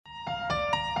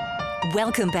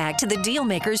Welcome back to the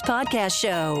Dealmakers Podcast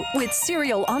Show with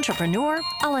serial entrepreneur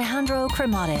Alejandro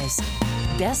Cremades,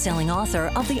 best-selling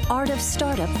author of The Art of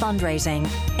Startup Fundraising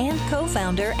and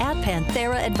co-founder at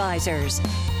Panthera Advisors.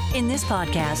 In this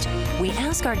podcast, we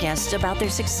ask our guests about their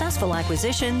successful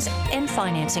acquisitions and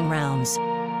financing rounds.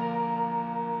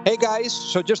 Hey guys,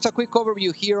 so just a quick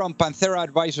overview here on Panthera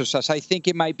Advisors, as I think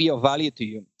it might be of value to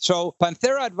you. So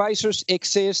Panthera Advisors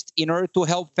exists in order to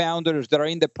help founders that are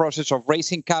in the process of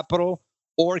raising capital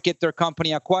or get their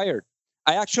company acquired.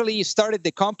 I actually started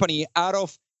the company out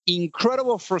of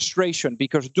incredible frustration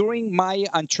because during my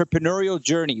entrepreneurial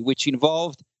journey, which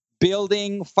involved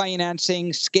building,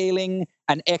 financing, scaling,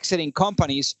 and exiting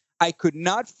companies, I could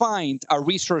not find a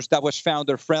resource that was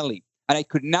founder-friendly. And I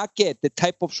could not get the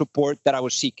type of support that I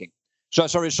was seeking. So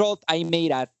as a result, I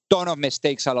made a ton of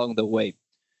mistakes along the way.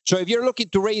 So if you're looking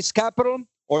to raise capital,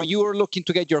 or you are looking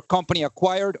to get your company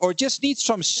acquired, or just need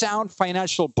some sound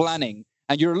financial planning,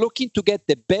 and you're looking to get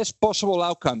the best possible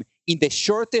outcome in the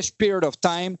shortest period of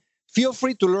time, feel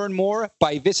free to learn more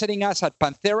by visiting us at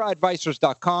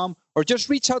pantheraadvisors.com, or just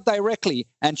reach out directly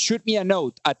and shoot me a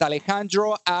note at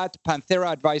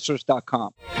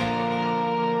alejandro@pantheraadvisors.com.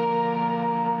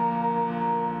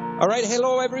 All right.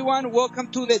 Hello, everyone.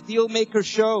 Welcome to the Dealmaker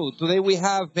Show. Today we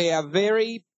have a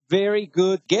very, very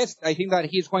good guest. I think that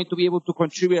he's going to be able to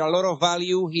contribute a lot of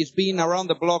value. He's been around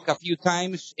the block a few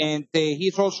times, and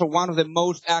he's also one of the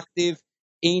most active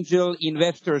angel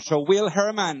investors. So Will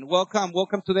Herman, welcome.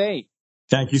 Welcome today.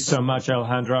 Thank you so much,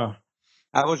 Alejandro.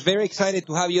 I was very excited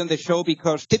to have you on the show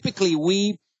because typically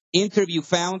we interview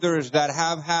founders that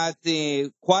have had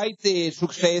quite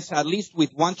success, at least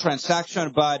with one transaction,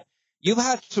 but you've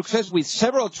had success with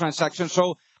several transactions.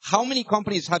 So how many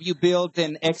companies have you built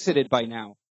and exited by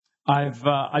now?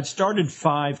 I've started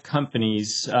 5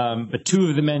 companies, but 2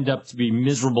 of them end up to be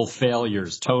miserable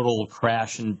failures, total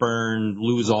crash and burn,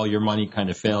 lose all your money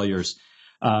kind of failures.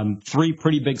 3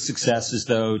 pretty big successes,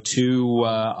 though, 2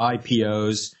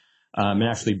 IPOs, and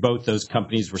actually both those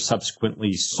companies were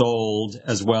subsequently sold,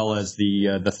 as well as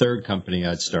the third company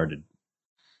I'd started.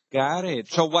 Got it.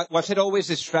 So was it always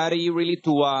the strategy really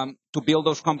to build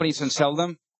those companies and sell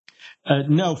them?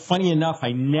 No, funny enough,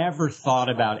 I never thought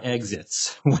about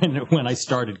exits when I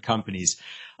started companies.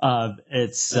 I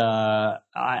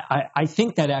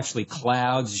think that actually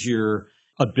clouds your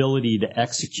ability to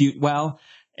execute well.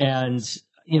 And,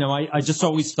 you know, I just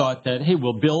always thought that, hey,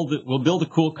 we'll build a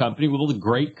cool company, we'll build a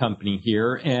great company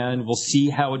here, and we'll see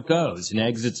how it goes. An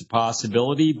exit's a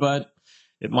possibility, but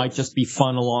it might just be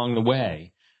fun along the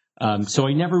way. So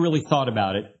I never really thought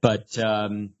about it, but,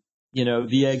 you know,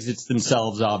 the exits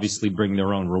themselves obviously bring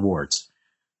their own rewards.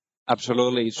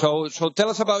 Absolutely. So tell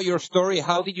us about your story.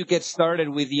 How did you get started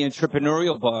with the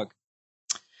entrepreneurial bug?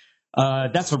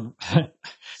 So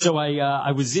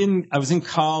I was in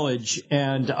college,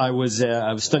 and I was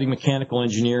studying mechanical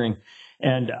engineering,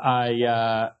 and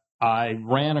I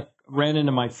ran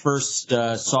into my first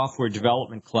software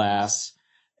development class,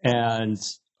 and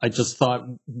I just thought,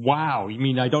 wow, you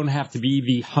mean I don't have to be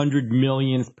the 100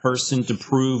 millionth person to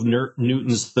prove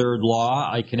Newton's third law?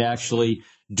 I can actually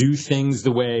do things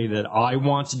the way that I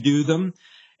want to do them.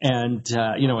 And,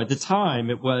 you know, at the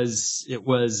time it was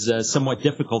somewhat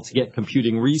difficult to get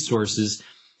computing resources.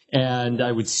 And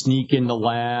I would sneak into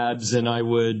labs, and I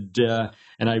would,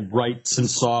 and I'd write some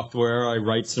software. I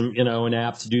write some, you know, an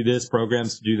app to do this,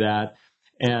 programs to do that.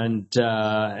 And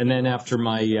then after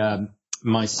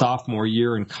my sophomore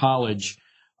year in college,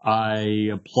 I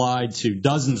applied to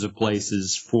dozens of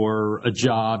places for a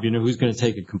job. You know, who's going to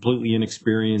take a completely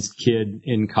inexperienced kid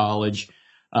in college?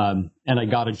 And I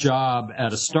got a job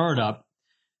at a startup,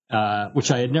 which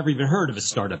I had never even heard of a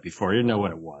startup before. I didn't know what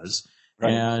it was.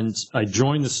 Right. And I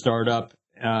joined the startup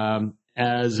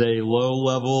as a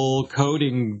low-level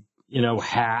coding, you know,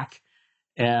 hack.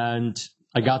 And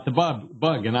I got the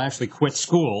bug, and I actually quit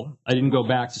school. I didn't go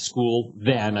back to school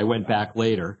then. I went back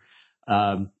later.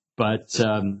 But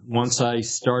once I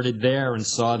started there and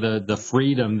saw the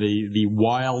freedom, the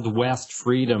Wild West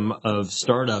freedom of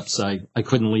startups, I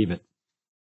couldn't leave it.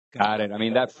 Got it. I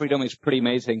mean, that freedom is pretty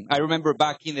amazing. I remember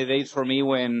back in the days for me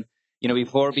when, you know,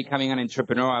 before becoming an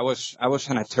entrepreneur, I was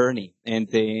an attorney. And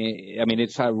I mean,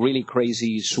 it's a really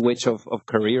crazy switch of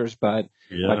careers, but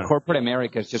corporate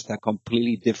America is just a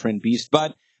completely different beast.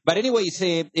 But anyways,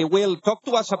 Will, talk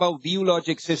to us about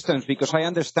ViewLogic Systems, because I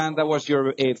understand that was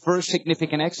your first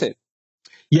significant exit.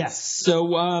 Yes.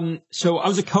 So I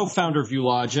was a co-founder of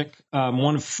ViewLogic.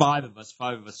 One of 5 of us.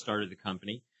 5 of us started the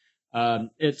company.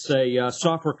 It's a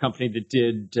software company that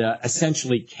did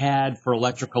essentially CAD for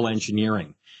electrical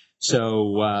engineering.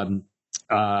 So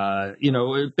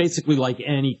basically like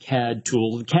any CAD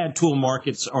tool. The CAD tool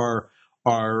markets are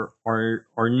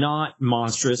not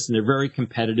monstrous, and they're very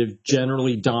competitive,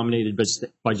 generally dominated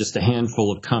by just a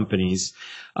handful of companies.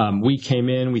 We came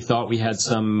in, we thought we had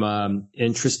some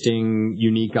interesting,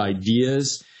 unique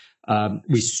ideas.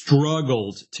 We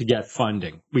struggled to get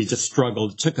funding. We just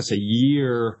struggled. It took us a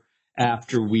year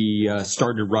after we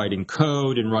started writing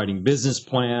code and writing business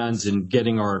plans and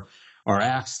getting our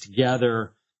acts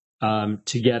together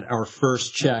to get our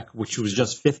first check, which was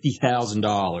just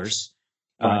 $50,000.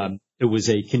 It was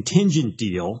a contingent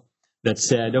deal that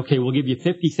said, okay, we'll give you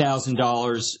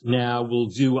 $50,000 now. We'll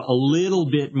do a little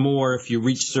bit more if you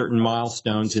reach certain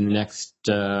milestones in the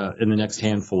next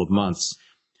handful of months,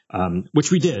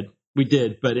 which we did. We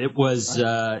did, but it was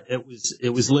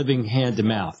living hand to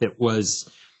mouth.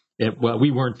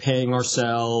 We weren't paying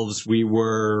ourselves. We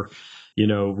were,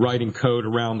 writing code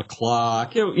around the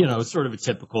clock. Sort of a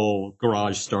typical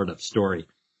garage startup story.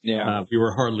 Yeah, we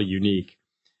were hardly unique.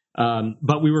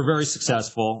 But we were very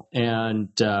successful, and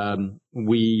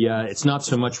it's not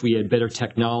so much we had better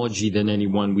technology than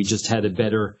anyone. We just had a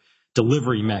better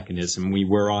delivery mechanism. We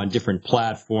were on different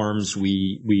platforms.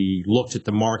 We looked at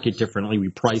the market differently. We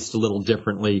priced a little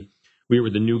differently. We were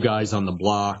the new guys on the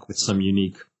block with some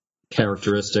unique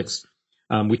characteristics.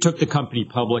 We took the company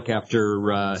public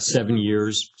after 7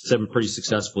 pretty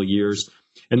successful years.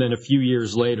 And then a few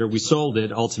years later, we sold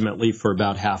it ultimately for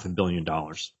about $500 million.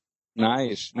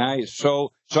 Nice.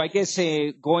 So I guess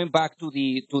going back to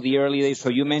the early days. So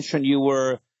you mentioned you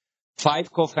were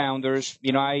 5 co-founders.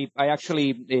 I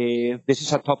actually this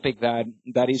is a topic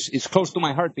that is close to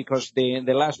my heart, because the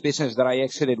last business that I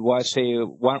exited was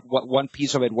one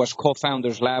piece of it was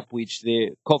Co-Founders Lab, which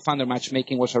the co-founder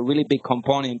matchmaking was a really big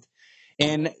component.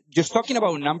 And just talking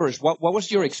about numbers, what was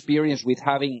your experience with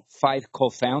having 5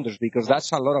 co-founders? Because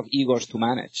that's a lot of egos to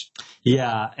manage.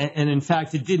 Yeah, and in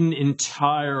fact, it didn't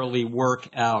entirely work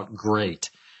out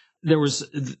great. There was,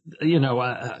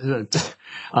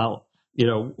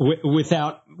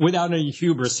 without any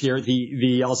hubris here,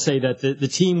 I'll say that the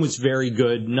team was very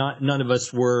good. None of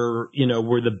us were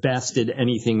the best at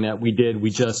anything that we did. We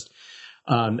just,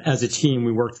 as a team,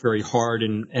 we worked very hard,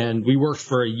 and we worked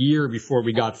for a year before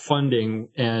we got funding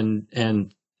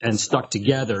and stuck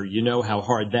together. You know how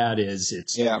hard that is.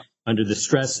 It's under the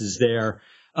stresses there.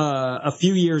 A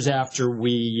few years after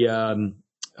we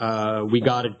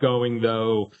got it going,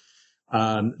 though,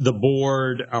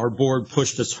 our board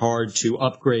pushed us hard to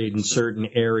upgrade in certain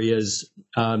areas.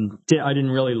 I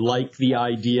didn't really like the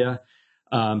idea.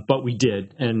 But we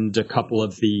did, and a couple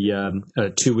of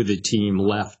two of the team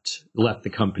left the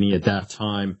company at that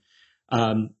time.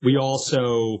 We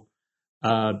also,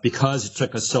 because it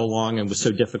took us so long and was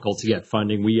so difficult to get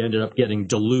funding, we ended up getting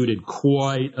diluted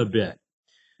quite a bit.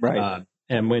 Right.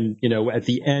 And when, at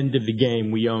the end of the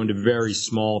game, we owned a very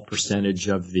small percentage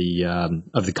of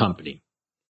the company.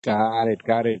 Got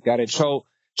it.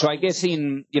 So I guess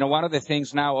one of the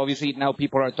things now, obviously now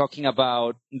people are talking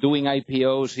about doing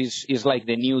IPOs is like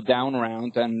the new down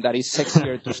round, and that is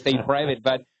sexier to stay private.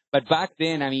 But back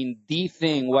then, the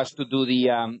thing was to do the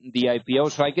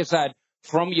IPO. So I guess that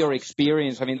from your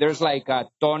experience, there's like a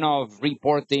ton of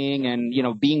reporting, and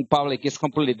being public is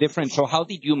completely different. So how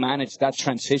did you manage that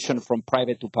transition from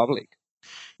private to public?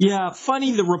 Yeah,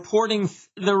 funny. The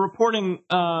reporting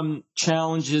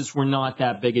challenges were not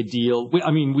that big a deal.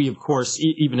 We of course,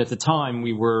 even at the time,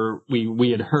 we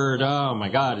had heard, oh my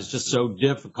God, it's just so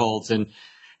difficult, and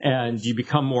you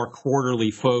become more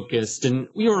quarterly focused, and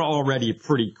we were already a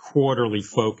pretty quarterly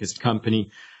focused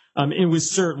company. It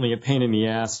was certainly a pain in the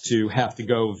ass to have to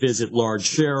go visit large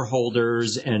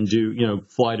shareholders and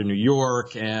fly to New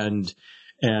York and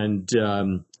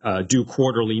do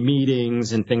quarterly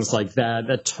meetings and things like that.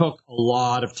 That took a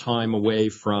lot of time away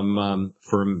from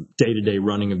day-to-day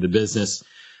running of the business.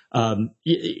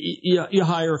 You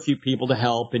hire a few people to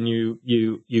help, and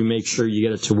you make sure you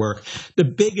get it to work. The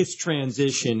biggest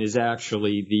transition is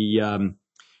actually the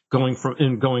going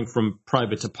from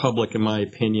private to public, in my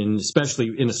opinion,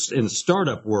 especially in the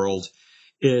startup world,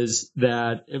 is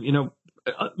that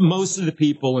most of the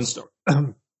people in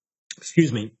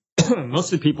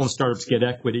most of the people in startups get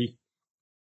equity,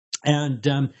 and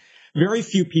very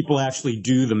few people actually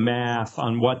do the math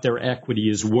on what their equity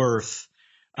is worth.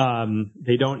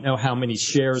 They don't know how many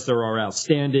shares there are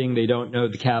outstanding. They don't know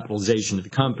the capitalization of the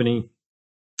company,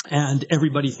 and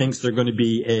everybody thinks they're going to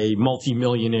be a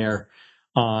multimillionaire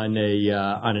on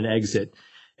an exit.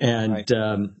 And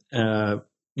right.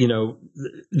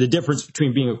 The difference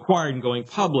between being acquired and going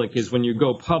public is when you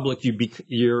go public,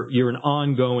 you're an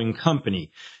ongoing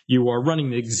company. You are running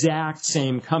the exact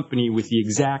same company with the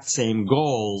exact same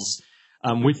goals,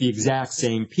 with the exact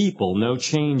same people, no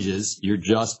changes. You're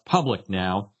just public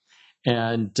now.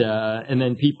 And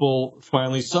then people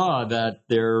finally saw that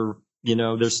their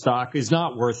stock is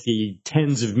not worth the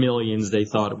tens of millions they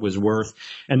thought it was worth.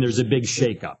 And there's a big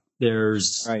shakeup.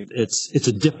 Right. It's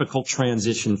a difficult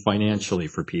transition financially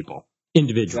for people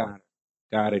individually.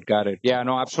 Got it. Yeah,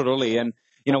 no, absolutely. And,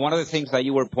 one of the things that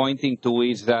you were pointing to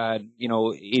is that,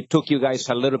 it took you guys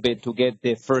a little bit to get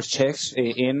the first checks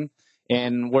in.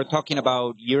 And we're talking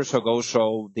about years ago,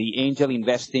 so the angel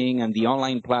investing and the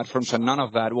online platforms and none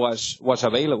of that was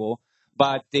available.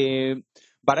 But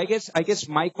I guess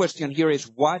my question here is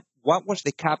what was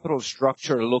the capital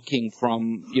structure looking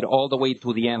from all the way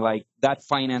to the end, like that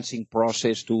financing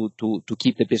process to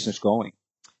keep the business going?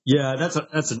 Yeah, that's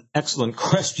an excellent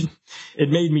question. It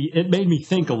made me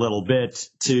think a little bit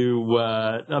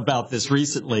about this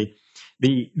recently.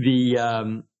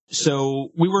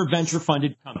 So we were a venture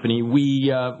funded company. We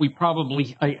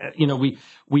probably,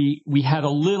 we had a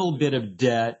little bit of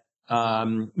debt.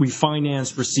 We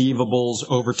financed receivables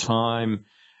over time.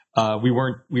 We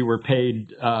were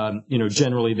paid,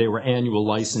 generally they were annual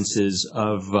licenses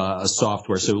of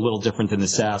software. So a little different than the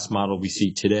SaaS model we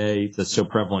see today, that's so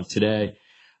prevalent today.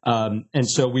 And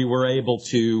so we were able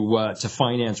to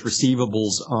finance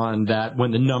receivables on that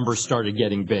when the numbers started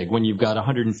getting big, when you've got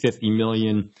 150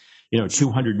 million,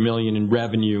 200 million in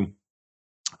revenue,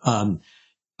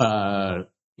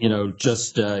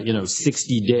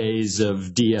 60 days of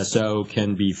DSO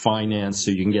can be financed so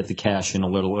you can get the cash in a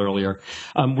little earlier.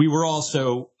 We were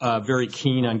also very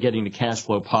keen on getting the cash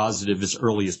flow positive as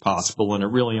early as possible, and it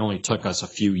really only took us a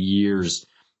few years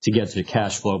to get to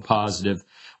cash flow positive.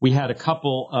 We had a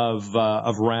couple of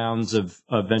rounds of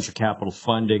venture capital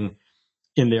funding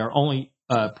in there, only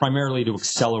primarily to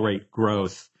accelerate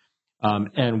growth.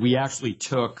 And we actually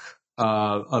took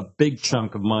a big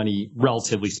chunk of money,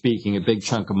 relatively speaking,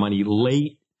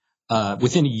 late,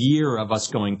 within a year of us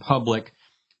going public,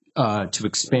 to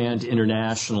expand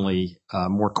internationally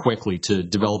more quickly, to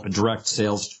develop a direct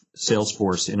sales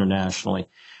force internationally.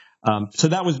 So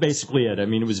that was basically it. I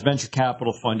mean, it was a venture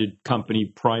capital funded company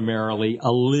primarily,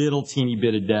 a little teeny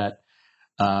bit of debt,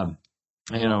 but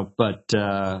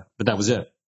that was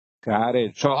it. Got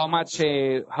it. So how much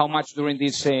during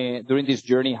this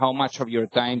journey, how much of your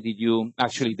time did you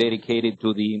actually dedicate it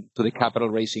to the capital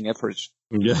raising efforts?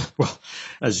 Yeah, well,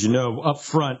 as you know, up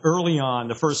front, early on,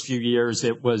 the first few years,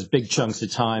 it was big chunks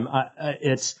of time.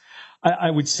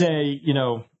 I would say, in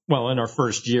our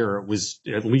first year, it was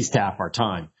at least half our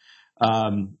time.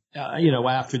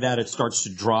 After that, it starts to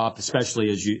drop,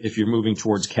 especially if you're moving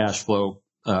towards cash flow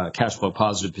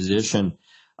positive position.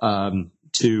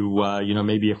 To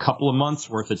maybe a couple of months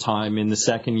worth of time in the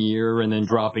second year, and then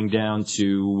dropping down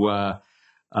to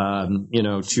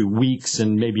 2 weeks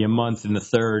and maybe a month in the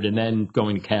third, and then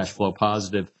going to cash flow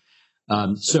positive.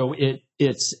 So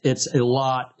it's a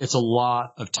lot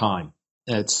of time,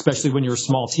 especially when you're a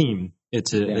small team.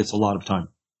 It's a lot of time.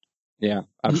 Yeah,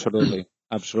 absolutely.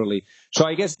 So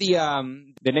I guess the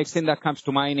next thing that comes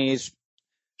to mind is,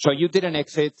 so you did an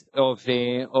exit of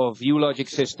Ulogic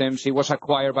Systems. It was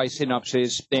acquired by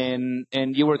Synopsys,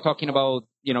 and you were talking about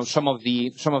some of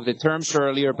the terms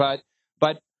earlier, but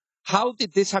how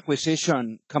did this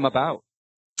acquisition come about?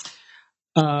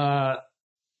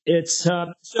 It's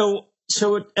so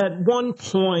at one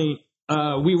point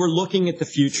we were looking at the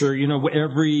future.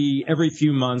 Every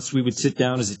few months we would sit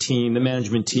down as a team, the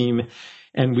management team,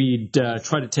 and we'd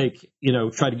try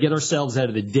to get ourselves out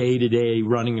of the day-to-day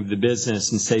running of the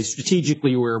business and say,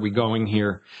 strategically, where are we going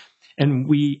here? And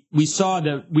we saw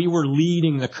that we were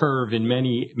leading the curve in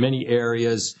many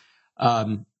areas,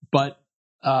 but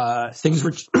things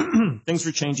were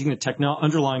changing. The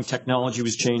underlying technology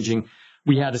was changing.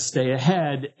 We had to stay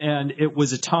ahead, and it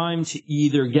was a time to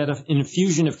either get an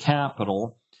infusion of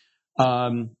capital,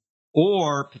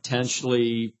 or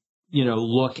potentially,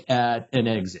 look at an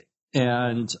exit.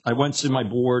 And I went to my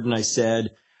board and I said,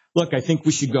 look, I think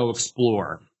we should go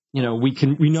explore. We know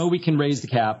we can raise the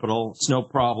capital. It's no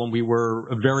problem. We were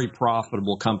a very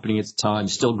profitable company at the time,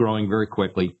 still growing very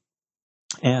quickly.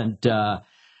 And, but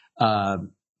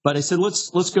I said,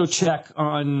 let's go check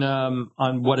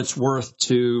on what it's worth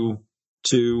to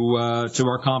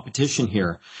our competition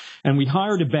here. And we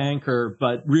hired a banker,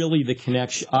 but really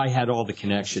I had all the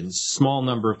connections, small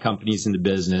number of companies in the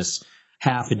business,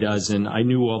 half a dozen. I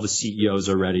knew all the CEOs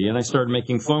already, and I started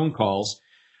making phone calls,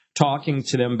 talking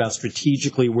to them about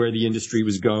strategically where the industry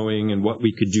was going and what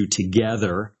we could do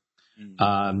together.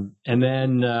 And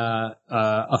then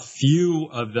a few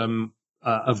of them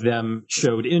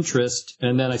showed interest,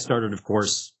 and then I started, of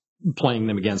course, playing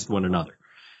them against one another.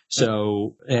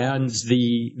 So, and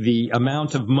the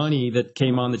amount of money that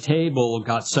came on the table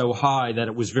got so high that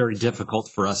it was very difficult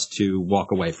for us to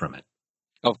walk away from it.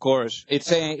 Of course.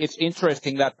 It's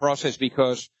interesting, that process,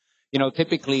 because,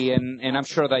 typically, and I'm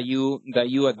sure that you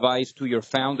advise to your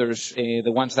founders, the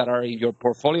ones that are in your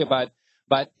portfolio,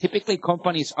 but typically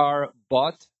companies are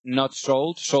bought, not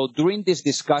sold. So during these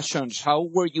discussions, how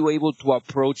were you able to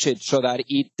approach it so that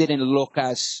it didn't look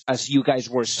as you guys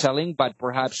were selling, but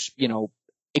perhaps,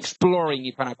 exploring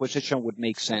if an acquisition would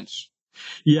make sense?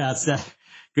 Yeah, it's a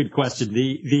good question.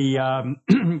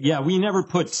 Yeah, we never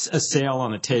put a sale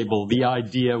on the table. The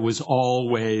idea was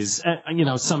always,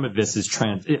 some of this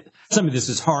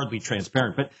is hardly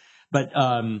transparent, but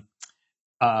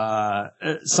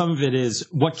some of it is,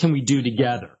 what can we do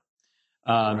together?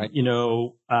 Right.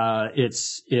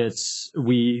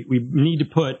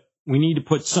 We need to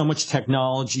put so much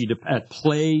technology at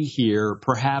play here.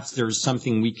 Perhaps there's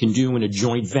something we can do in a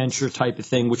joint venture type of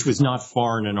thing, which was not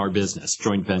foreign in our business,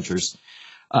 joint ventures.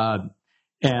 It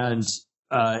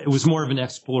was more of an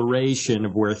exploration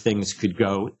of where things could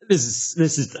go. This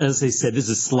is, as I said, this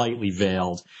is slightly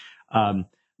veiled.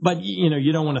 But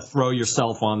you don't want to throw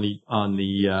yourself on the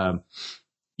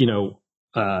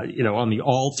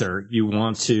altar. You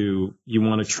want to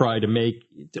try to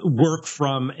work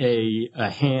from a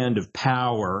hand of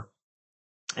power.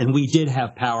 And we did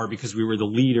have power because we were the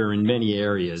leader in many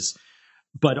areas,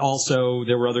 but also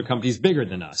there were other companies bigger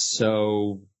than us.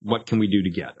 So what can we do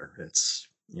together? It's,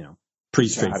 pretty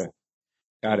straightforward.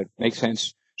 Got it. Makes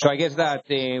sense. So I guess that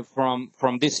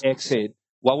from this exit,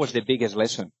 what was the biggest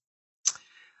lesson?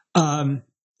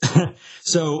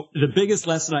 So the biggest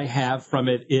lesson I have from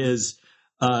it is,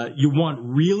 you want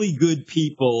really good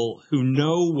people who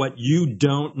know what you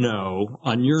don't know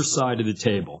on your side of the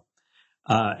table.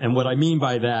 And what I mean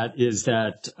by that is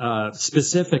that,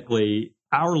 specifically,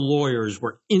 our lawyers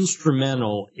were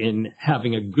instrumental in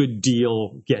having a good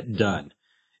deal get done.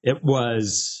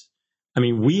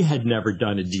 We had never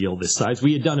done a deal this size.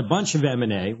 We had done a bunch of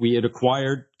M&A. We had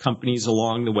acquired companies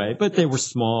along the way, but they were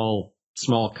small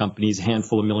companies, a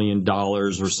handful of $1 million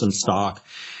or some stock.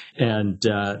 And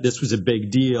this was a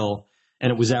big deal,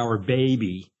 and it was our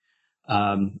baby.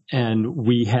 And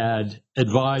we had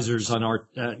advisors on our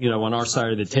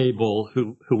side of the table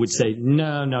who would say,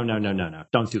 no, don't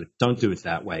do it. Don't do it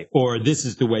that way. Or this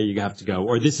is the way you have to go.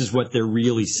 Or this is what they're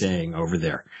really saying over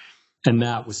there. And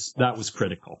that was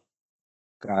critical.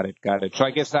 Got it. So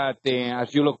I guess that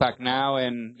as you look back now,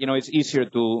 and it's easier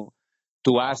to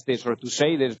ask this or to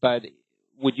say this, but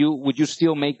would you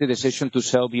still make the decision to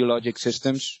sell Viewlogic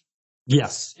Systems?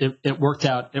 Yes, it worked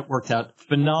out. It worked out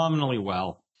phenomenally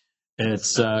well.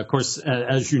 It's of course,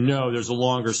 as you know, there's a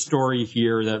longer story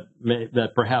here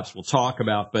that perhaps we'll talk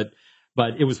about, but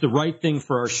it was the right thing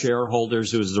for our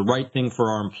shareholders. It was the right thing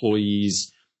for our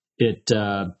employees. It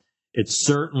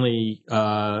certainly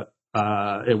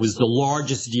it was the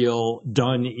largest deal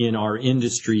done in our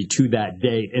industry to that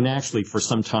date, and actually for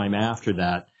some time after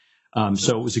that.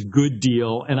 So it was a good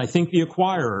deal, and I think the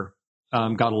acquirer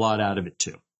got a lot out of it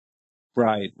too.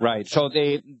 Right. So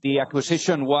the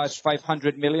acquisition was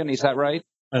 $500 million, is that right?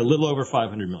 A little over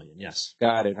 $500 million, yes.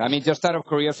 Got it. Just out of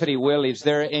curiosity, Will, is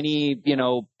there any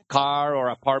car or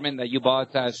apartment that you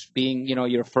bought as being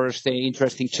your first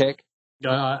interesting check?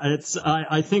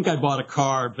 I think I bought a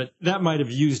car, but that might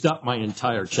have used up my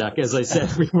entire check. As I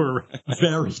said, we were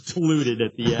very diluted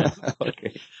at the end.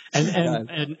 Okay.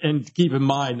 And keep in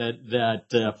mind that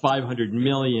 $500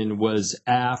 million was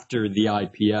after the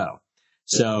IPO.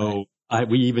 So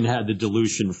we even had the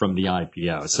dilution from the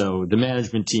IPO. So the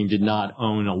management team did not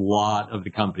own a lot of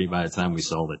the company by the time we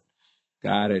sold it.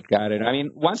 Got it.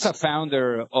 Once a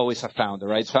founder, always a founder,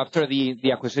 right? So after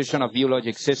the acquisition of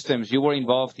Viewlogic Systems, you were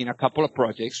involved in a couple of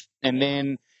projects, and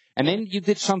then you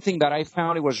did something that I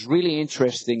found it was really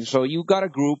interesting. So you got a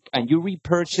group and you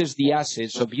repurchased the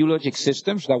assets of Viewlogic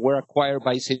Systems that were acquired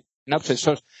by Synopsys.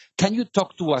 So can you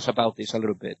talk to us about this a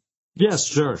little bit? Yes,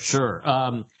 sure.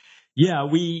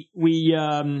 We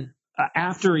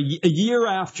after a year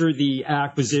after the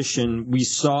acquisition, we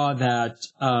saw that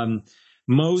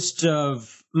most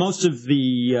of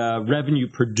the revenue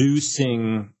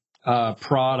producing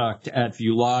product at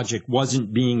Viewlogic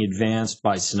wasn't being advanced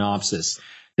by Synopsys.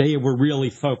 They were really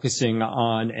focusing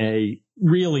on a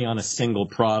single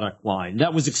product line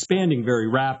that was expanding very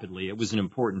rapidly. It was an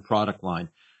important product line,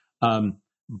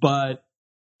 but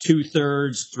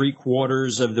 2/3,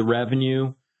 3/4 of the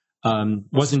revenue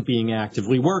wasn't being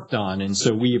actively worked on. And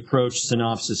so we approached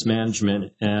Synopsys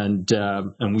management and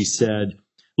we said,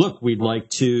 look, we'd like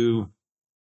to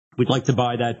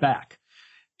buy that back.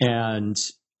 And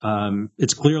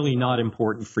it's clearly not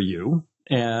important for you.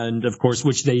 and of course,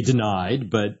 which they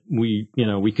denied, but we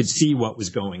could see what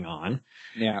was going on.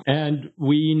 Yeah. And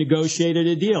we negotiated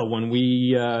a deal when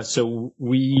we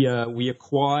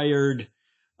acquired,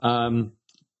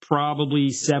 probably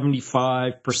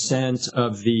 75%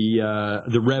 of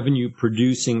the revenue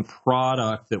producing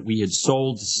product that we had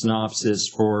sold to Synopsys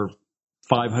for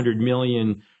 $500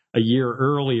 million a year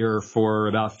earlier for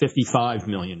about $55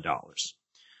 million.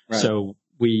 Right. So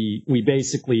we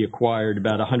basically acquired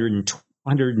about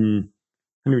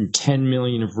 110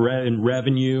 million in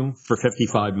revenue for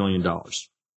 $55 million.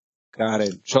 Got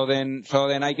it. So then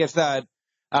I guess that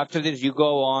after this, you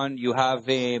go on, you have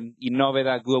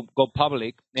Innoveda go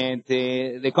public, and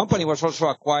the company was also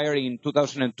acquired in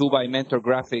 2002 by Mentor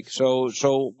Graphics.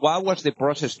 So what was the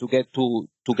process to get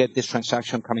this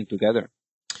transaction coming together?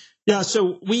 Yeah,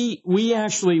 so we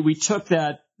took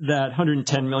that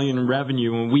 110 million in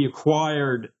revenue, and we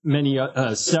acquired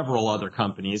several other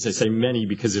companies. I say many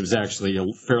because it was actually a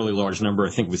fairly large number.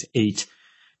 I think it was 8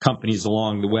 companies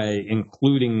along the way,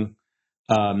 including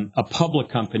a public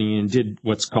company, and did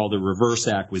what's called a reverse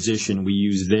acquisition. We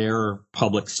used their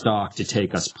public stock to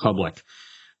take us public.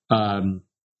 It's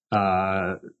an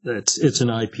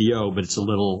IPO, but it's a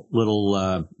little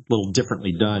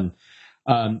differently done.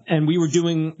 And we were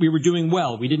doing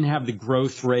well. We didn't have the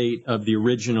growth rate of the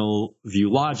original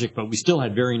ViewLogic, but we still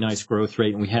had very nice growth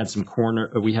rate, and we had some core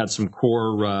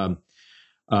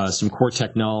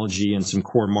technology and some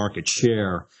core market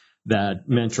share that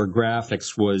Mentor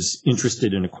Graphics was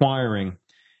interested in acquiring.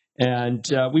 And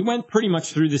we went pretty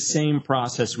much through the same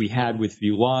process we had with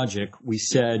ViewLogic. We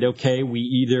said, okay, we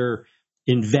either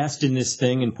invest in this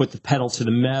thing and put the pedal to the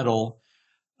metal,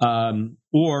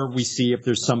 or we see if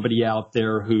there's somebody out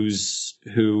there who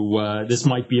this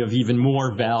might be of even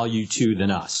more value to than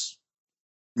us.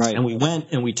 Right. And we went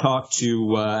and we talked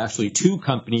to actually 2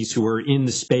 companies who were in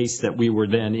the space that we were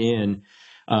then in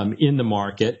the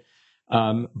market.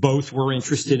 Both were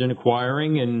interested in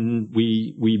acquiring, and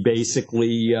we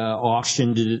basically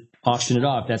auctioned it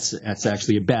off. That's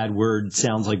actually a bad word. It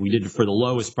sounds like we did it for the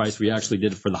lowest price. We actually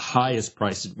did it for the highest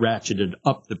price. It ratcheted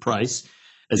up the price,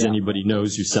 as anybody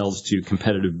knows who sells to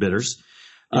competitive bidders.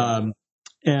 And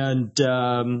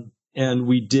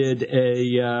we did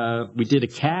a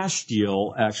cash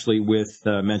deal actually with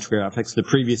Mentor Graphics. The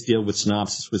previous deal with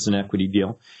Synopsys was an equity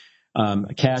deal.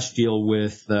 A cash deal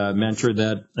with Mentor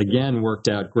that, again, worked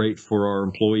out great for our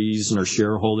employees and our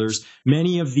shareholders.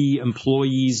 Many of the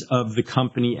employees of the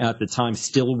company at the time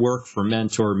still work for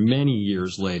Mentor many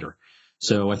years later.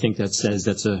 So I think that says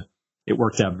it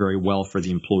worked out very well for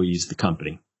the employees of the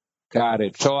company. Got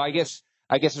it. So I guess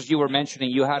as you were mentioning,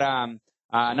 you had an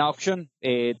auction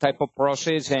type of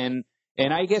process, and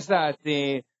I guess that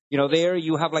there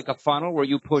you have like a funnel where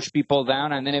you push people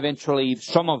down, and then eventually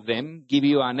some of them give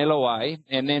you an LOI,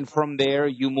 and then from there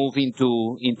you move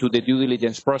into the due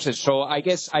diligence process. So I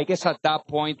guess at that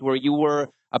point where you were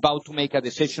about to make a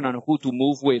decision on who to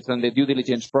move with on the due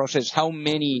diligence process, how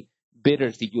many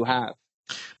bidders did you have?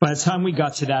 By the time we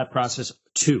got to that process,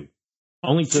 2.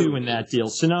 Only 2 in that deal.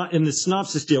 So not in the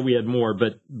Synopsys deal we had more,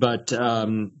 but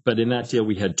in that deal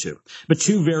we had 2. But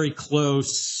 2 very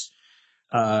close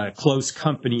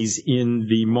companies in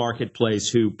the marketplace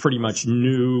who pretty much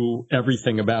knew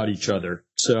everything about each other.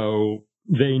 So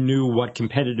they knew what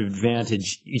competitive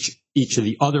advantage each of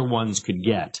the other ones could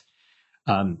get.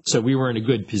 So we were in a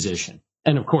good position.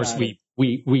 And of course we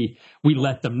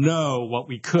let them know what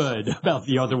we could about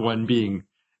the other one being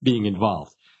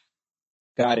involved.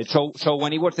 Got it. So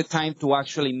when it was the time to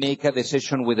actually make a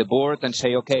decision with the board and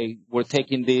say, okay, we're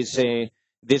taking this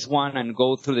one and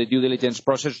go through the due diligence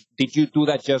process, did you do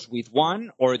that just with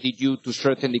one, or did you to a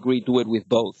certain degree do it with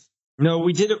both? No,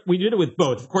 we did it with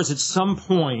both. Of course, at some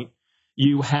point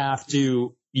you have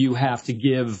to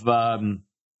give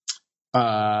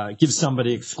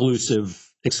somebody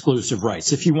exclusive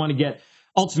rights. If you want to get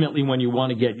ultimately, when you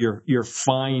want to get your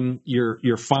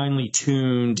finely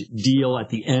tuned deal at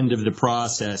the end of the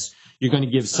process, you're going to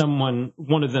give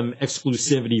one of them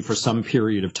exclusivity for some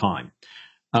period of time.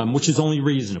 Which is only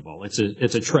reasonable. It's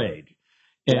a trade.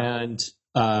 And,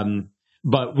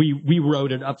 but we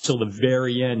wrote it up till the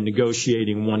very end,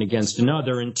 negotiating one against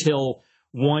another until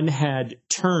one had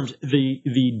terms.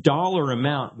 The dollar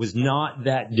amount was not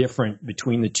that different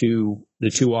between the two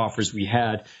offers we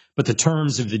had, but the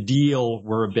terms of the deal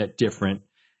were a bit different.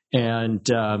 And,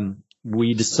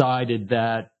 we decided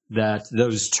that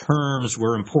those terms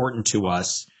were important to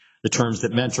us. The terms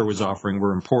that Mentor was offering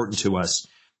were important to us.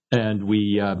 And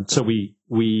we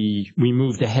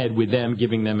moved ahead with them,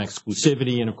 giving them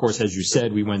exclusivity. And of course, as you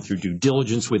said, we went through due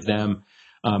diligence with them,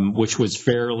 which was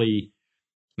fairly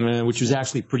which was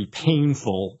actually pretty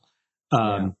painful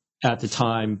at the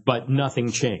time, but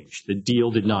nothing changed. The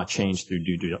deal did not change through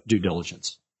due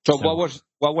diligence. So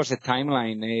what was the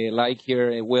timeline like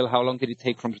here, Will? How long did it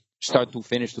take from start to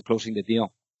finish to closing the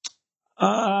deal?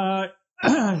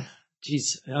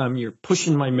 Geez, you're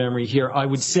pushing my memory here. I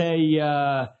would say,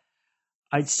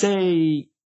 I'd say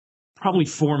probably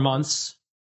 4 months.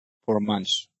 4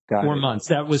 months. Got 4 it. months.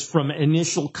 That was from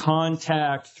initial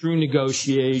contact through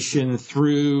negotiation,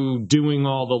 through doing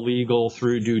all the legal,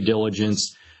 through due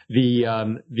diligence. The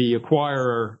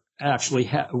acquirer actually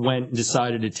went and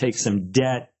decided to take some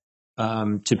debt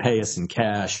to pay us in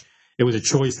cash. It was a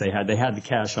choice they had. They had the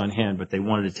cash on hand, but they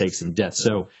wanted to take some debt.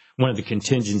 So one of the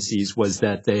contingencies was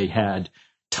that they had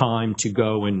time to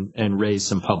go and raise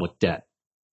some public debt.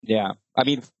 Yeah, I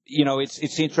mean,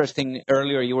 it's interesting.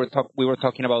 Earlier, we were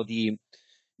talking about the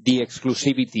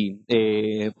exclusivity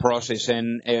process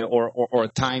and or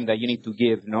time that you need to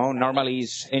give. No, normally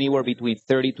it's anywhere between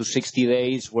 30 to 60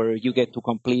 days where you get to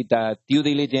complete that due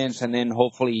diligence, and then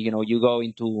hopefully you go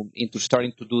into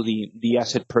starting to do the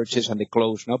asset purchase and the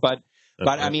close. No, but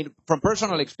I mean, from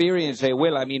personal experience,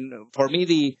 Will, I mean, for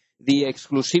me the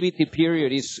exclusivity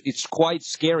period it's quite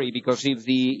scary, because if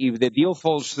the deal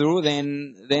falls through,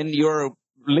 then you're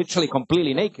literally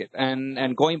completely naked,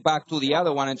 and going back to the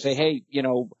other one and say, hey,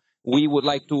 we would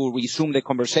like to resume the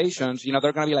conversations, they're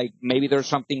going to be like, maybe there's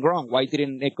something wrong. Why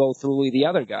didn't it go through with the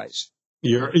other guys?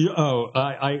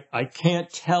 I can't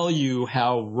tell you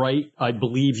how right I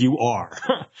believe you are.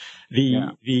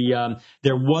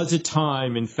 There was a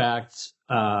time, in fact,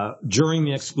 during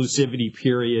the exclusivity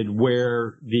period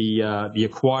where the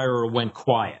acquirer went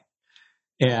quiet.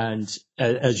 And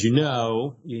as you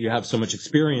know, you have so much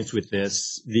experience with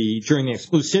this, during the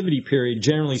exclusivity period,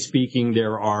 generally speaking,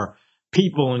 there are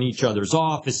people in each other's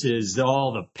offices.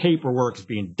 All the paperwork is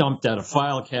being dumped out of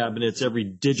file cabinets. Every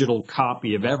digital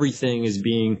copy of everything is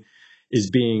being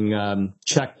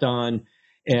checked on.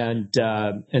 And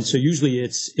so usually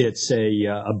it's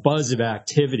a buzz of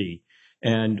activity.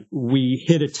 And we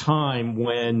hit a time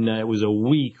when it was a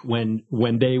week when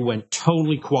they went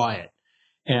totally quiet.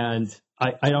 And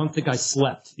I don't think I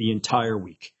slept the entire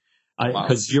week,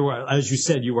 because as you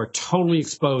said, you are totally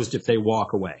exposed if they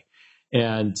walk away.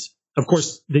 And of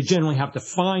course, they generally have to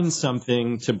find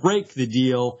something to break the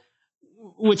deal,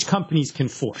 which companies can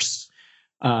force.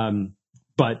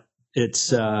 But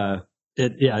there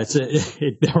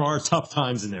are tough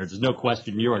times in there. There's no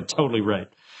question. You are totally right.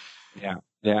 Yeah.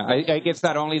 Yeah. I guess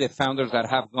that only the founders that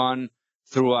have gone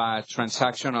through a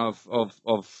transaction of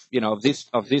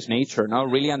this nature now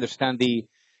really understand the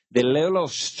level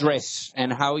of stress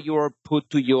and how you're put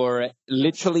to your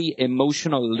literally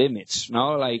emotional limits,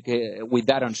 like with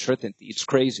that uncertainty. It's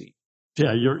crazy.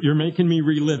 Yeah, you're making me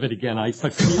relive it again. I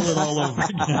feel it all over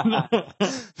again.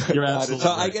 You're absolutely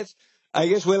right. So I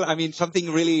guess, Will, I mean,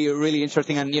 something really, really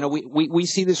interesting. And, we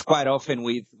see this quite often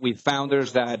with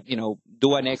founders that,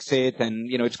 do an exit, and,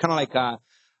 it's kind of like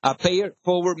a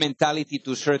pay-it-forward mentality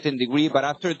to a certain degree. But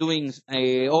after doing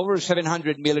over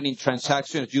 700 million in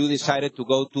transactions, you decided to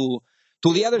go to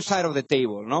the other side of the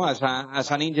table, as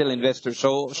an angel investor.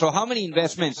 So how many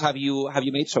investments have you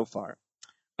made so far?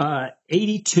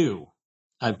 82.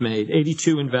 I've made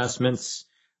 82 investments,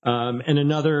 and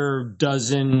another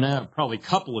dozen, probably a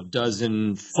couple of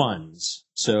dozen funds.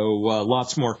 So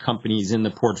lots more companies in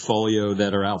the portfolio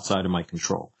that are outside of my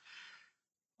control.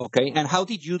 Okay, and how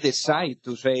did you decide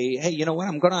to say, hey, you know what,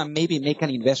 I'm gonna maybe make an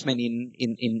investment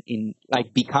in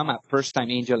like become a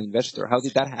first-time angel investor? How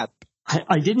did that happen?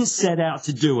 I didn't set out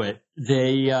to do it.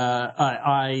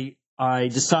 I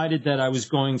decided that I was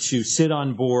going to sit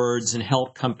on boards and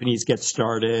help companies get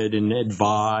started and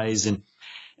advise,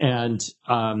 and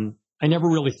I never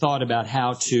really thought about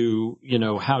how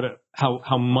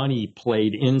money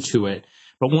played into it.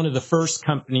 But one of the first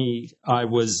companies I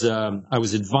was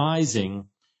advising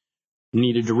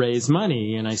needed to raise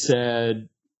money, and I said,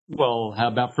 well, how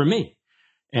about for me?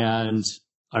 And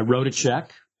I wrote a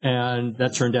check, and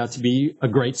that turned out to be a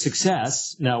great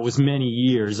success. Now, it was many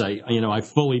years. I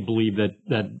fully believe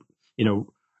that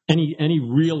any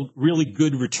really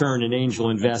good return in angel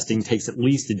investing takes at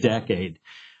least a decade.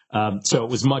 So it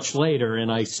was much later, and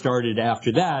I started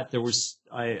after that.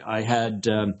 I had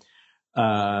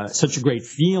such a great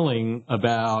feeling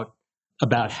about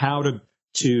how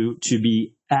to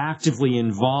be actively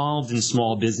involved in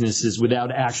small businesses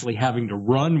without actually having to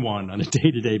run one on a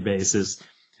day-to-day basis.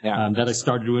 That I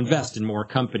started to invest in more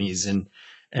companies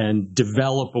and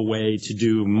develop a way to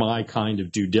do my kind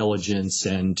of due diligence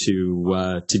and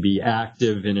to be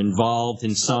active and involved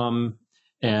in some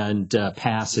and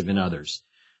passive in others.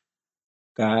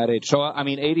 Got it. So, I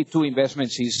mean, 82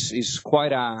 investments is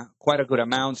quite a good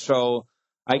amount. So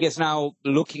I guess now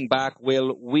looking back,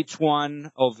 Will, which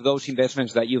one of those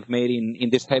investments that you've made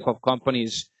in this type of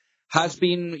companies has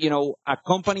been, a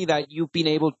company that you've been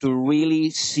able to really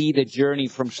see the journey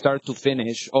from start to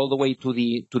finish, all the way to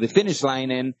the finish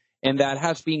line, and that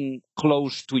has been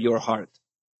close to your heart?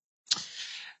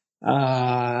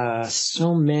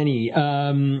 So many.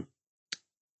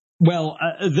 Well,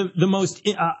 the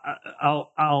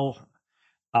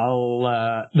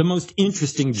most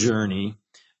interesting journey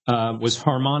was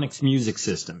Harmonix Music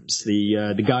Systems,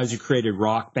 the guys who created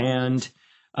Rock Band.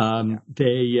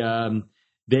 They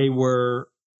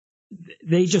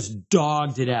just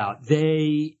dogged it out.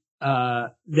 They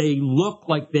looked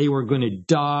like they were going to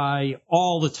die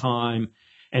all the time,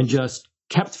 and just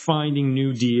kept finding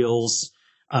new deals,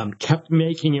 kept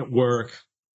making it work,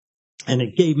 and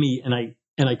it gave me, and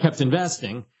I kept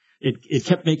investing. It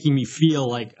kept making me feel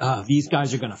like these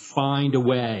guys are going to find a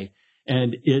way.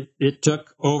 And it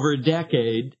took over a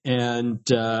decade of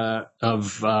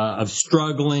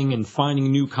struggling and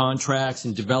finding new contracts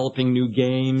and developing new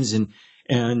games, and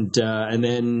then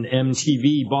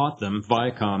MTV bought them.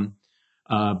 Viacom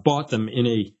bought them in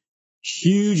a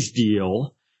huge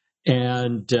deal,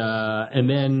 and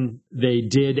then they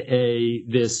did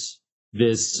this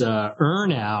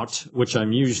earn-out, which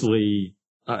I'm usually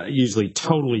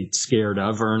totally scared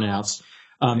of, earn-outs,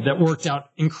 that worked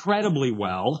out incredibly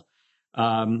well.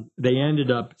 They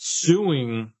ended up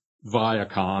suing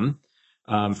Viacom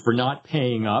for not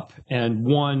paying up, and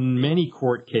won many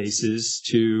court cases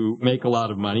to make a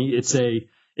lot of money. It's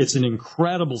an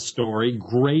incredible story,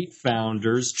 great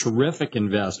founders, terrific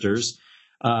investors,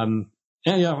 and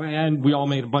we all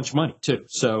made a bunch of money too.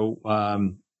 So I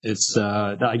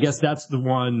guess that's the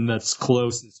one that's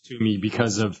closest to me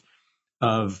because of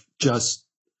just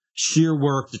sheer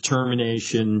work,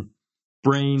 determination,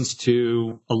 brains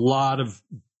too, a lot of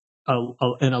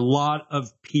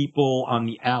people on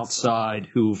the outside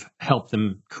who've helped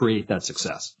them create that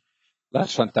success.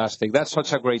 That's fantastic. That's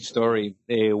such a great story,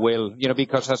 Will.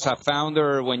 Because as a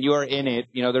founder, when you are in it,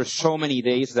 there's so many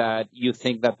days that you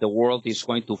think that the world is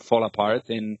going to fall apart,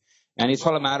 and it's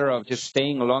all a matter of just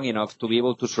staying long enough to be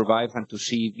able to survive and to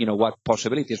see, what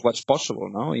possibilities, what's possible,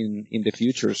 in the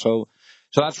future. So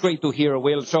that's great to hear,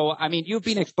 Will. So, I mean, you've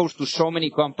been exposed to so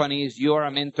many companies. You are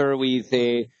a mentor with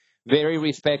very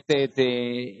respected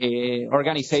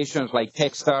organizations like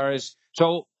Techstars.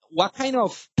 So what kind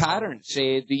of patterns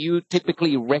do you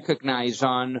typically recognize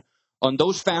on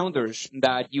those founders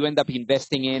that you end up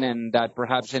investing in and that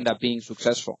perhaps end up being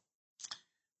successful?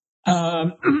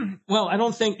 Well, I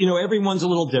don't think, everyone's a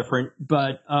little different,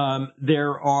 but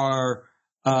there are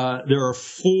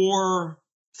 4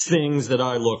 things that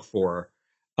I look for.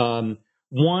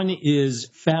 One is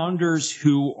founders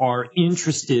who are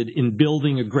interested in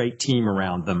building a great team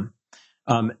around them.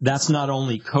 That's not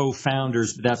only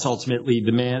co-founders, but that's ultimately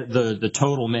the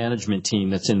total management team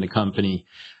that's in the company.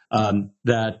 There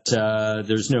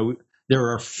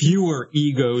are fewer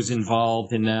egos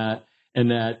involved in that,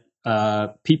 and that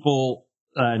people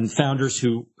and founders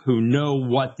who know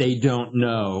what they don't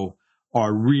know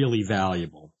are really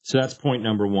valuable. So that's point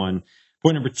number 1.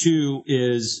 Point number 2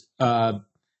 is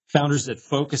founders that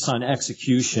focus on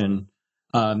execution,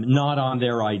 not on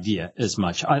their idea as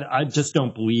much. I just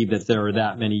don't believe that there are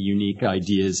that many unique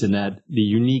ideas, and that the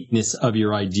uniqueness of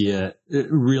your idea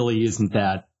really isn't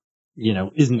that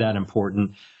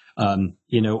important.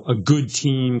 A good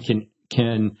team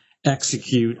can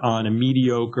execute on a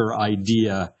mediocre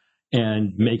idea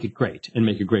and make it great and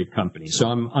make a great company. So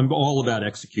I'm all about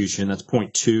execution. That's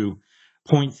point 2.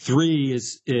 Point 3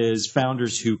 is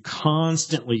founders who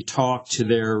constantly talk to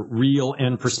their real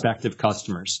and prospective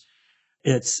customers.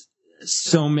 It's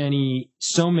so many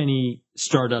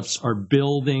startups are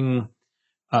building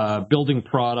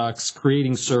products,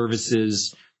 creating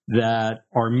services that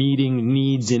are meeting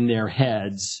needs in their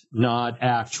heads, not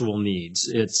actual needs.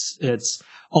 It's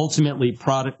ultimately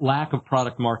lack of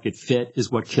product market fit is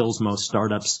what kills most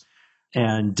startups.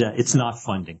 And it's not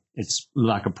funding. It's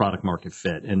lack of product market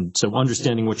fit. And so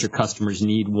understanding what your customers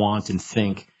need, want, and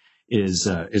think is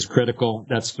critical.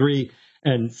 That's 3.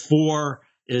 And 4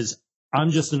 is I'm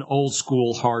just an old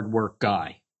school hard work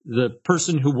guy. The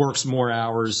person who works more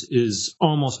hours is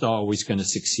almost always going to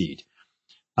succeed,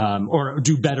 or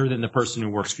do better than the person who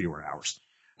works fewer hours.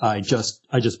 I just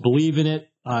believe in it.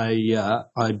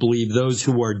 I believe those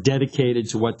who are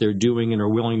dedicated to what they're doing and are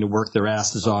willing to work their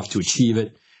asses off to achieve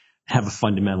it have a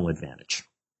fundamental advantage.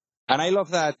 And I love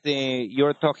that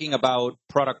you're talking about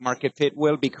product market fit,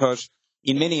 Will, because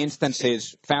in many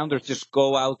instances, founders just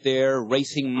go out there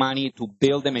raising money to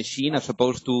build a machine as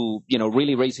opposed to,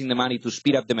 really raising the money to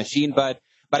speed up the machine. But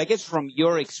I guess from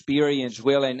your experience,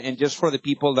 Will, and just for the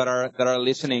people that are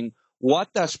listening,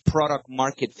 what does product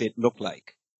market fit look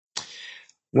like?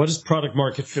 What does product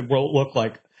market fit look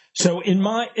like? So in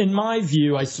my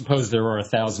view, I suppose there are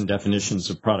 1,000 definitions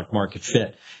of product market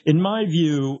fit. In my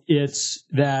view, it's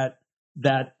that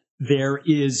there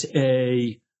is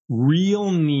a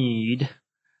real need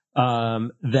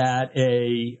that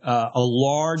a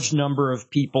large number of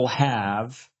people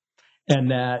have,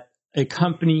 and that a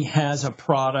company has a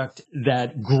product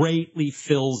that greatly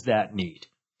fills that need.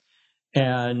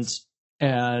 And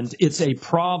it's a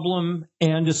problem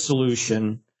and a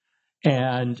solution,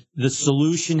 and the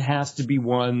solution has to be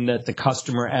one that the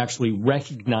customer actually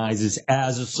recognizes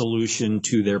as a solution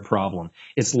to their problem.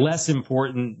 It's less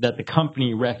important that the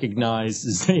company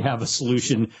recognizes they have a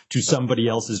solution to somebody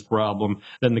else's problem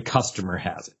than the customer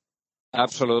has it.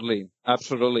 Absolutely.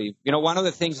 Absolutely. One of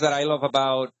the things that I love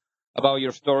about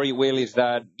your story, Will, is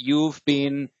that you've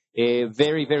been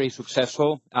very, very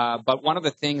successful. But one of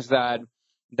the things that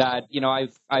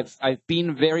I've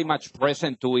been very much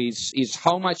present to is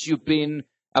how much you've been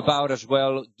about as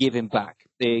well giving back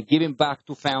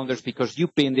to founders, because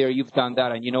you've been there, you've done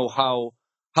that, and you know how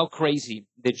crazy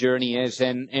the journey is.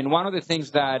 And one of the things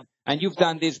and you've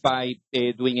done this by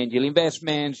doing angel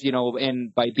investments,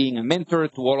 and by being a mentor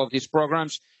to all of these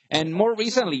programs. And more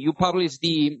recently, you published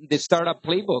the Startup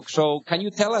Playbook. So can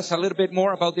you tell us a little bit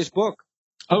more about this book?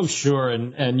 Oh, sure.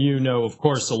 And of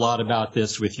course, a lot about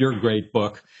this with your great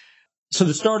book. So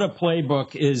the Startup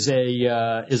Playbook is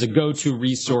a go-to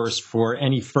resource for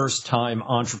any first-time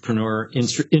entrepreneur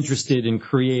interested in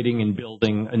creating and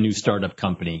building a new startup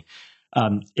company.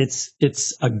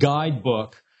 It's a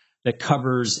guidebook that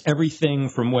covers everything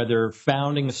from whether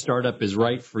founding a startup is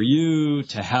right for you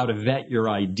to how to vet your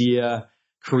idea,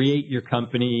 create your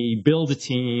company, build a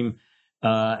team,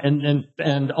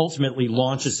 and ultimately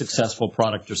launch a successful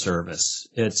product or service.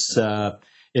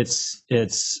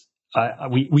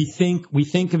 We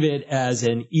think of it as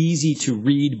an easy to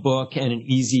read book and an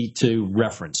easy to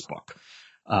reference book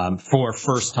for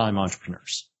first time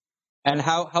entrepreneurs. And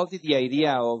how did the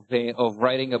idea of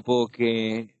writing a book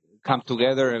come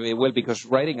together? Well, because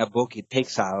writing a book, it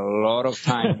takes a lot of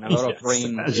time, a lot of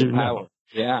brain power.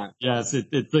 Yeah. Yes,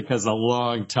 it took us a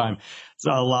long time.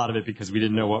 So a lot of it because we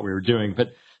didn't know what we were doing.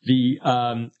 But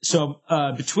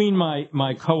between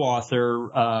my co-author,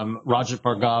 Rajat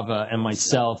Bhargava, and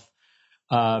myself,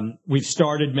 we've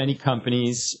started many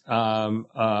companies.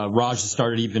 Raj has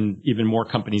started even more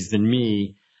companies than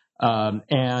me.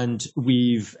 And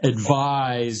we've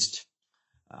advised,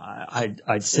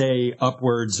 I'd say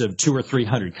upwards of 200 or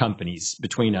 300 companies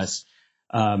between us,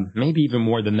 maybe even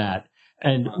more than that.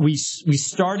 And we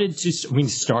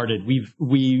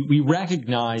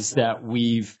recognize that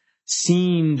we've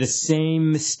seen the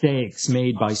same mistakes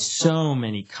made by so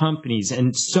many companies,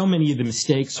 and so many of the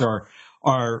mistakes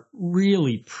are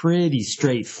really pretty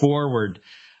straightforward.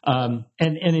 And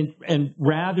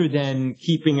rather than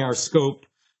keeping our scope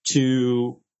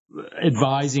to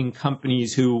advising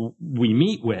companies who we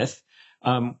meet with,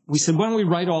 we said, why don't we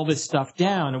write all this stuff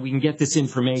down and we can get this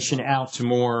information out to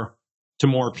more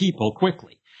people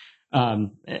quickly.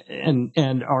 And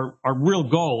our real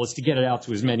goal is to get it out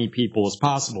to as many people as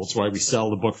possible. That's why we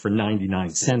sell the book for 99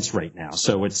 cents right now.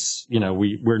 So it's,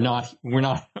 we're not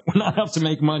out to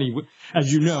make money,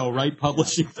 as you know, right?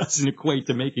 Publishing doesn't equate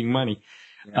to making money.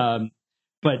 Yeah.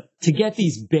 But to get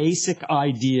these basic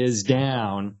ideas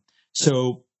down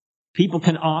so people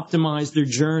can optimize their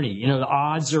journey. The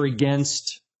odds are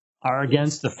against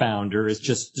the founder. It's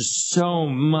just there's so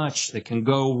much that can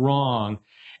go wrong.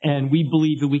 And we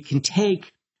believe that we can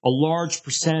take a large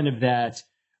percent of that,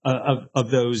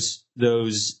 of those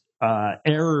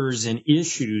errors and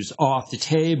issues off the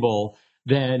table,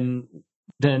 then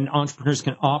entrepreneurs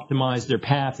can optimize their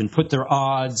path and put the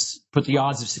odds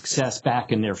of success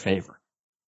back in their favor.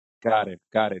 Got it.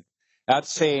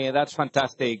 That's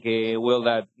fantastic, Will,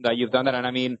 that you've done that. And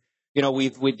I mean,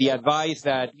 with the advice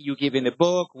that you give in the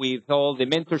book, with all the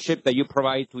mentorship that you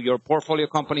provide to your portfolio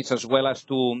companies, as well as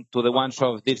to the ones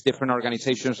of these different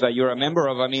organizations that you're a member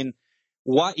of, I mean,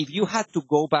 what if you had to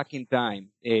go back in time,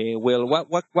 Will,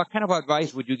 what kind of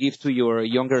advice would you give to your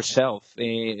younger self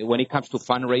when it comes to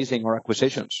fundraising or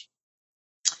acquisitions?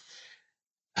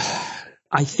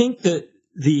 I think that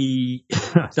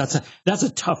that's a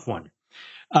tough one.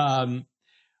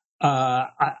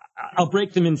 I'll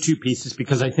break them in two pieces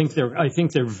because I think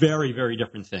they're very, very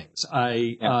different things.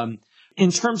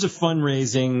 In terms of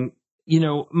fundraising,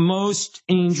 most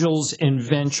angels and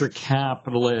venture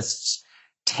capitalists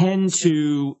tend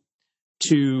to,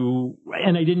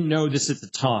 and I didn't know this at the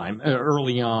time,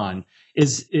 early on,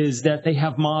 is that they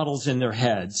have models in their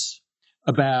heads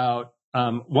about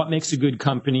what makes a good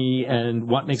company and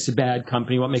what makes a bad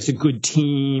company, what makes a good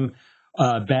team,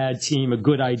 bad team, a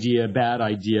good idea, bad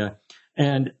idea.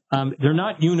 And they're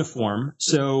not uniform.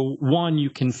 So one, you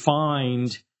can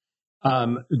find,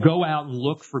 go out and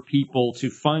look for people to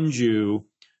fund you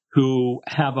who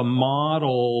have a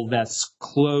model that's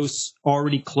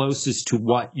already closest to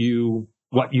what you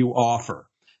offer,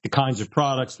 the kinds of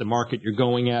products, the market you're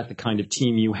going at, the kind of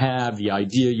team you have, the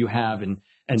idea you have, and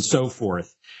so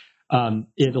forth.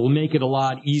 It'll make it a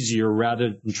lot easier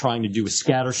rather than trying to do a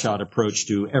scattershot approach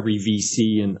to every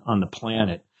VC on the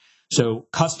planet. So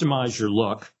customize your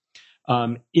look.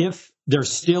 If there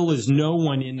still is no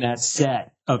one in that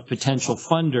set of potential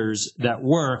funders that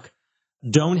work,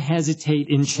 don't hesitate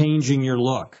in changing your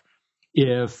look.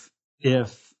 If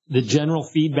the general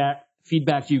feedback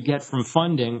you get from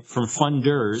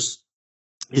funders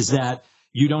is that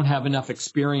you don't have enough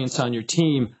experience on your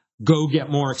team, go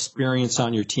get more experience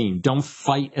on your team. Don't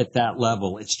fight at that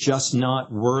level. It's just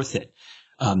not worth it.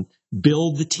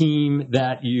 Build the team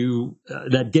that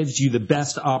gives you the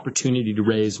best opportunity to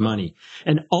raise money.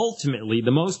 And ultimately,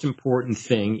 the most important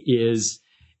thing is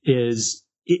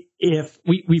if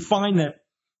we find that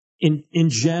in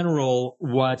general,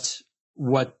 what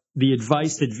the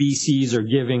advice that VCs are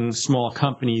giving small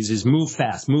companies is move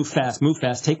fast,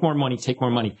 take more money.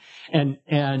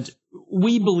 And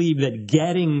we believe that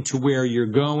getting to where you're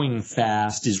going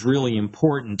fast is really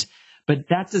important, but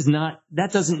that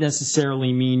doesn't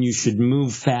necessarily mean you should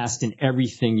move fast in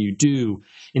everything you do.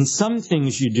 In some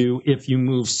things you do, if you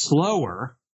move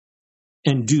slower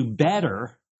and do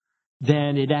better,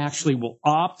 then it actually will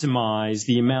optimize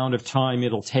the amount of time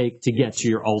it'll take to get to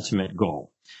your ultimate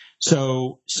goal.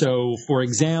 So for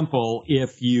example,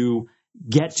 if you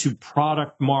get to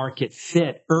product market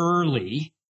fit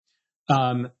early,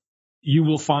 you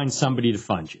will find somebody to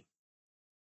fund you,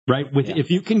 right? If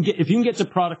you can get to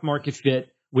product market fit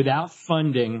without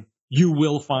funding, you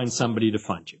will find somebody to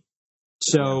fund you.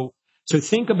 So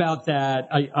think about that.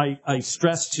 I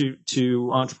stress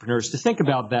to entrepreneurs to think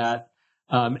about that.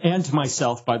 And to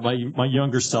myself, by my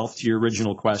younger self, to your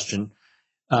original question,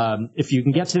 if you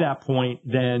can get to that point,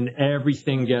 then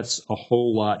everything gets a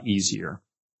whole lot easier.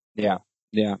 Yeah,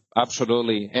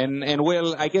 absolutely. And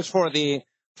Will, I guess for the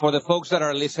folks that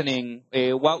are listening,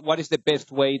 what is the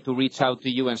best way to reach out to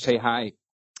you and say hi?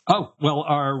 Oh, well,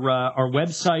 our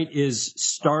website is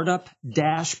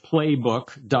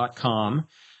startup-playbook.com,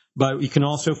 but you can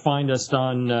also find us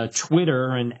on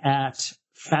Twitter and at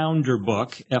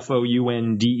Founderbook,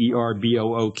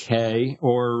 FOUNDERBOOK,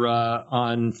 or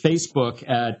on Facebook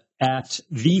at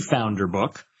The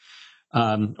Founderbook,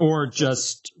 or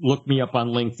just look me up on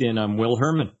LinkedIn. I'm Will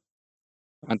Herman.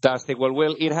 Fantastic. Well,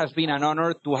 Will, it has been an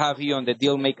honor to have you on the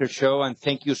Dealmaker Show, and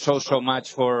thank you so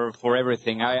much for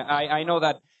everything. I know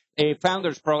that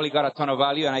founders probably got a ton of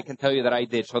value, and I can tell you that I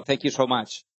did, so thank you so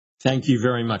much. Thank you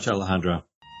very much, Alejandro.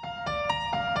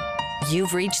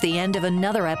 You've reached the end of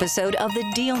another episode of the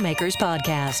Dealmakers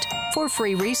Podcast. For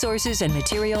free resources and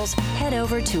materials, head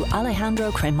over to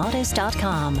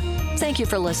alejandrocremades.com. Thank you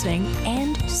for listening,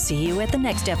 and see you at the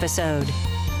next episode.